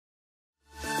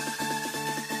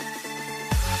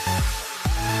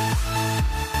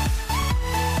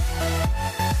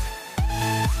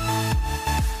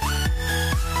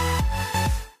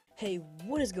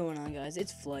What is going on, guys?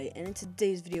 It's Flight, and in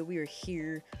today's video we are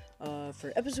here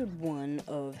for episode 1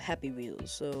 of Happy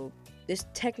Wheels. So this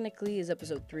technically is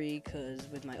episode 3 because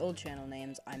with my old channel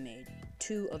names I made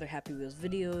 2 other Happy Wheels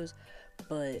videos,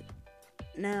 but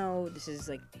now this is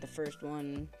like the first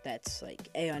one that's like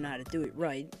A, I know how to do it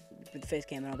right with the face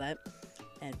cam and all that,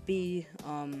 and B,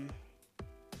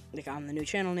 like on the new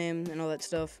channel name and all that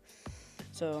stuff.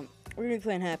 So we're gonna be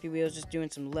playing Happy Wheels, just doing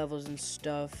some levels and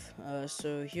stuff.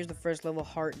 So here's the first level,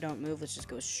 Heart Don't Move. Let's just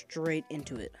go straight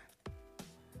into it.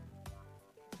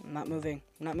 I'm not moving.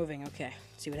 Okay,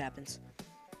 let's see what happens.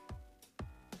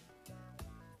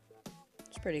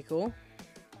 It's pretty cool.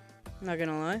 I'm not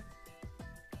gonna lie.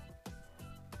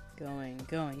 Going.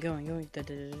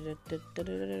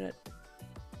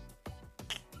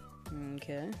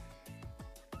 Okay.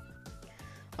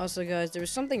 Also, guys, there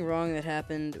was something wrong that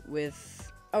happened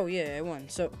with... Oh, yeah, I won.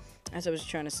 So, as I was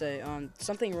trying to say,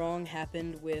 something wrong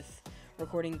happened with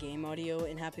recording game audio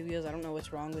in Happy Wheels. I don't know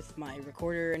what's wrong with my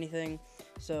recorder or anything.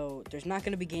 So, there's not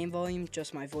going to be game volume,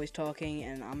 just my voice talking,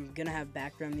 and I'm going to have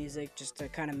background music just to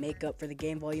kind of make up for the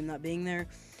game volume not being there.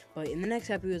 But in the next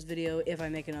Happy Wheels video, if I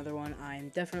make another one, I'm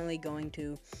definitely going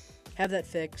to have that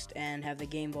fixed and have the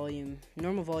game volume,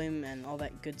 normal volume, and all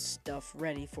that good stuff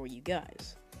ready for you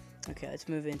guys. Okay, let's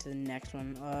move into the next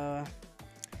one.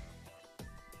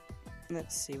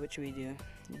 Let's see, what should we do?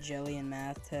 Jelly and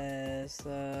math test.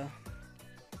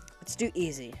 Let's do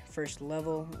easy. First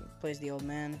level, plays the old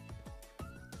man.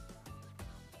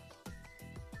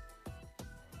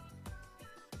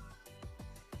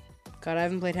 God, I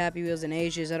haven't played Happy Wheels in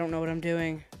ages. I don't know what I'm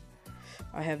doing.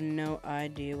 I have no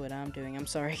idea what I'm doing. I'm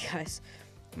sorry, guys.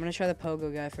 I'm gonna try the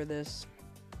pogo guy for this.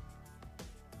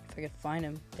 If I could find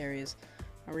him. There he is.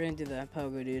 We're gonna do the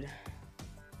pogo dude.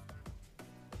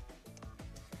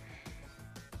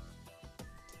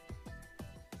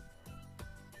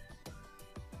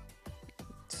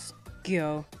 Let's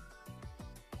go.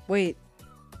 Wait.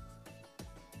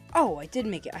 Oh, I did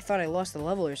make it. I thought I lost the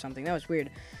level or something. That was weird.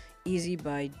 Easy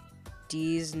by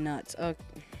D's nuts. Of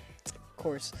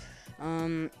course.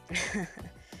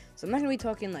 So I'm not gonna be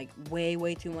talking like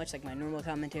way too much like my normal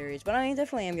commentaries, but I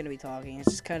definitely am gonna be talking. It's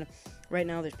just kind of right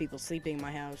now there's people sleeping in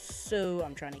my house, so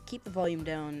I'm trying to keep the volume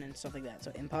down and stuff like that.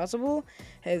 So impossible.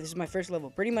 Hey, this is my first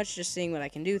level. Pretty much just seeing what I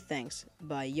can do. Thanks.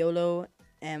 By YOLO,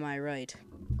 am I right?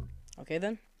 Okay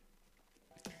then.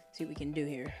 Let's see what we can do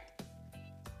here.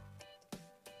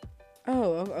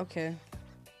 Oh, okay.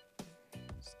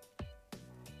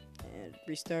 And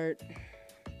restart.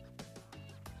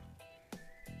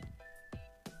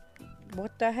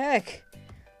 What the heck?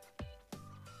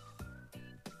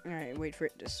 Alright, wait for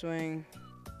it to swing.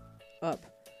 Up.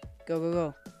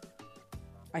 Go.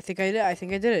 I think I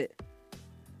did it.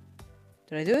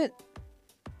 Did I do it?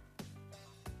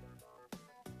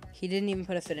 He didn't even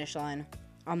put a finish line.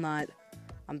 I'm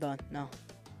done. No.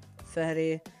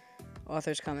 Fatty.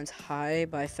 Author's comments. Hi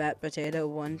by Fat Potato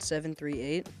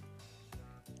 1738.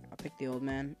 I'll pick the old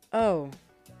man. Oh.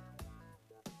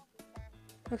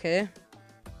 Okay.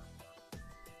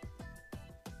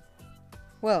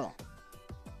 Well,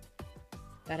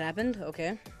 that happened,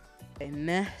 okay. A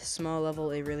meh small level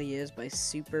it really is by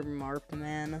Super Marp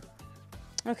Man.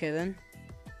 Okay then.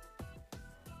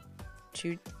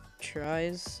 2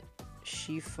 tries,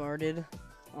 she farted,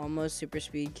 almost super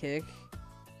speed kick.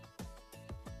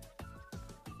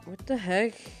 What the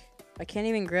heck? I can't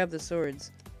even grab the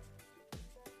swords.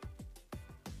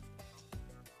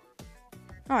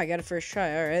 Oh, I got it first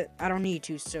try, alright. I don't need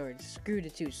 2 swords. Screw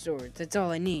the 2 swords, that's all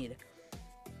I need.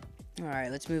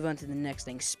 Alright, let's move on to the next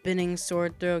thing. Spinning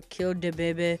sword throw, kill the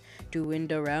baby to win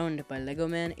the round by Lego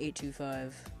Man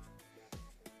 825.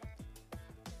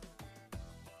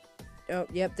 Oh,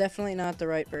 yep, definitely not the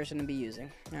right person to be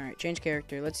using. Alright, change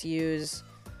character. Let's use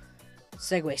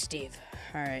Segway Steve.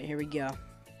 Alright, here we go.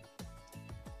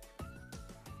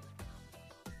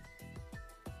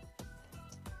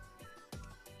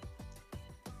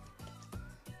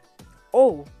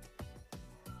 Oh!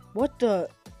 What the...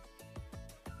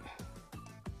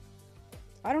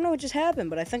 I don't know what just happened,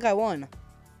 but I think I won.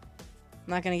 I'm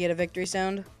not gonna get a victory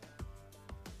sound.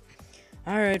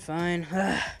 Alright, fine.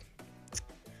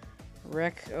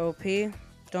 Wreck OP.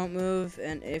 Don't move,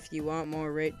 and if you want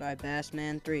more, rate by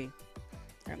Bassman 3.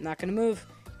 I'm not gonna move.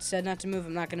 It said not to move,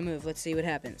 I'm not gonna move. Let's see what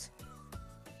happens.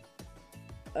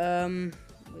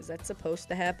 Was that supposed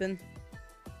to happen?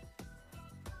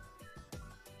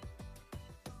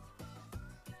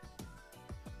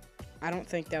 I don't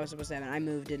think that was supposed to happen. I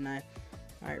moved, didn't I?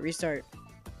 Alright, restart.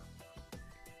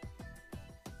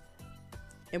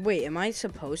 And wait, am I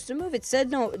supposed to move? It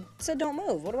said no. It said don't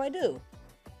move. What do I do?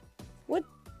 What?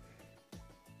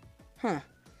 Huh.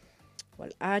 Well,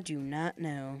 I do not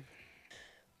know.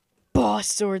 Boss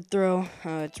sword throw.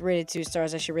 It's rated 2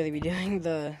 stars. I should really be doing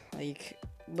the, like,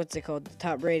 what's it called? The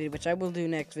top rated, which I will do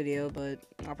next video, but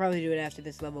I'll probably do it after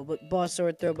this level. But boss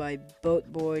sword throw by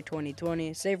Boatboy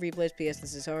 2020. Save replays. PS,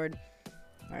 this is hard.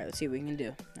 Alright, let's see what we can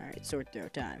do. Alright, sword throw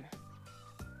time.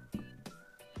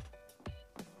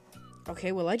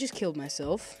 Okay, well, I just killed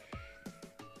myself.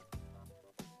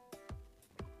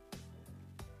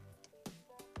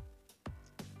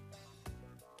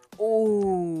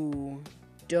 Oh,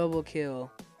 double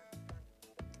kill.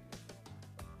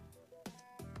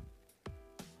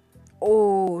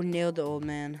 Oh, nailed the old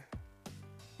man.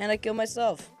 And I killed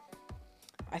myself.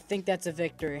 I think that's a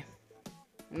victory.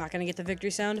 I'm not gonna get the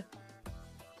victory sound.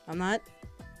 I'm not.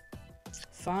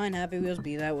 Fine, Happy Wheels,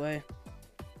 be that way.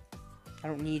 I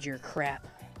don't need your crap.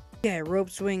 Yeah, Rope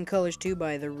Swing Colors 2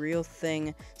 by The Real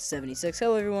Thing 76.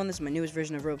 Hello everyone, this is my newest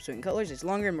version of Rope Swing Colors. It's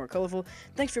longer and more colorful.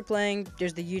 Thanks for playing.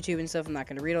 There's the YouTube and stuff. I'm not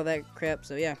going to read all that crap,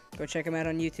 so yeah, go check him out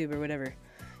on YouTube or whatever,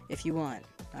 if you want.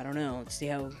 I don't know, let's see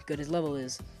how good his level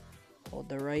is. Hold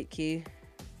the right key.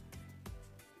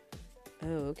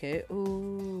 Oh, okay.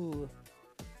 Ooh.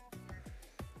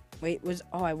 Wait,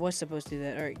 I was supposed to do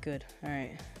that. Alright, good.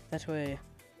 Alright, that's way.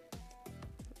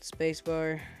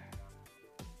 Spacebar.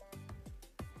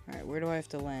 Alright, where do I have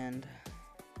to land?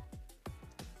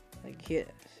 Like here.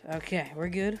 Okay, we're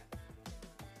good.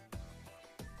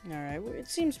 Alright, it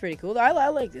seems pretty cool. I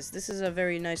like this. This is a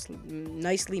very nicely made,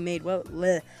 nicely made level.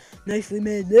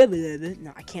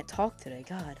 No, I can't talk today,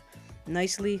 God.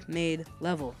 Nicely made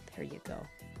level. There you go.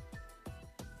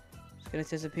 It's gonna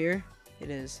disappear? It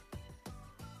is.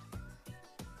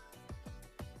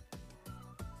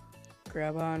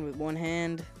 Grab on with one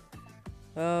hand.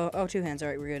 Oh, two hands.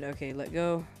 Alright, we're good. Okay, let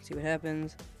go. See what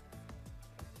happens.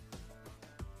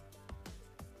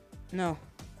 No.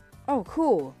 Oh,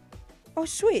 cool. Oh,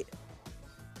 sweet.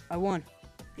 I won.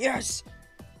 Yes!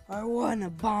 I won. A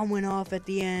bomb went off at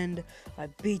the end. I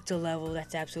beat the level.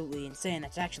 That's absolutely insane.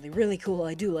 That's actually really cool.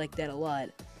 I do like that a lot.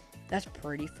 That's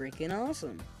pretty freaking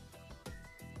awesome.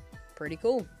 Pretty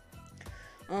cool.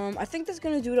 I think that's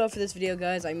gonna do it all for this video,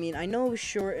 guys. I mean, I know it was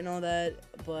short and all that,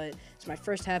 but it's my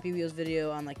first Happy Wheels video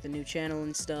on, like, the new channel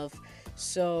and stuff.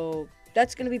 So,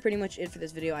 that's gonna be pretty much it for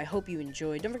this video. I hope you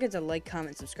enjoyed. Don't forget to like,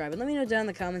 comment, subscribe, and let me know down in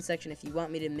the comment section if you want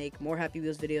me to make more Happy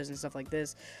Wheels videos and stuff like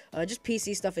this. Just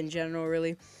PC stuff in general,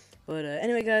 really. But,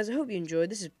 anyway, guys, I hope you enjoyed.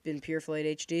 This has been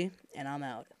PureFlightHD, and I'm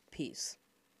out. Peace.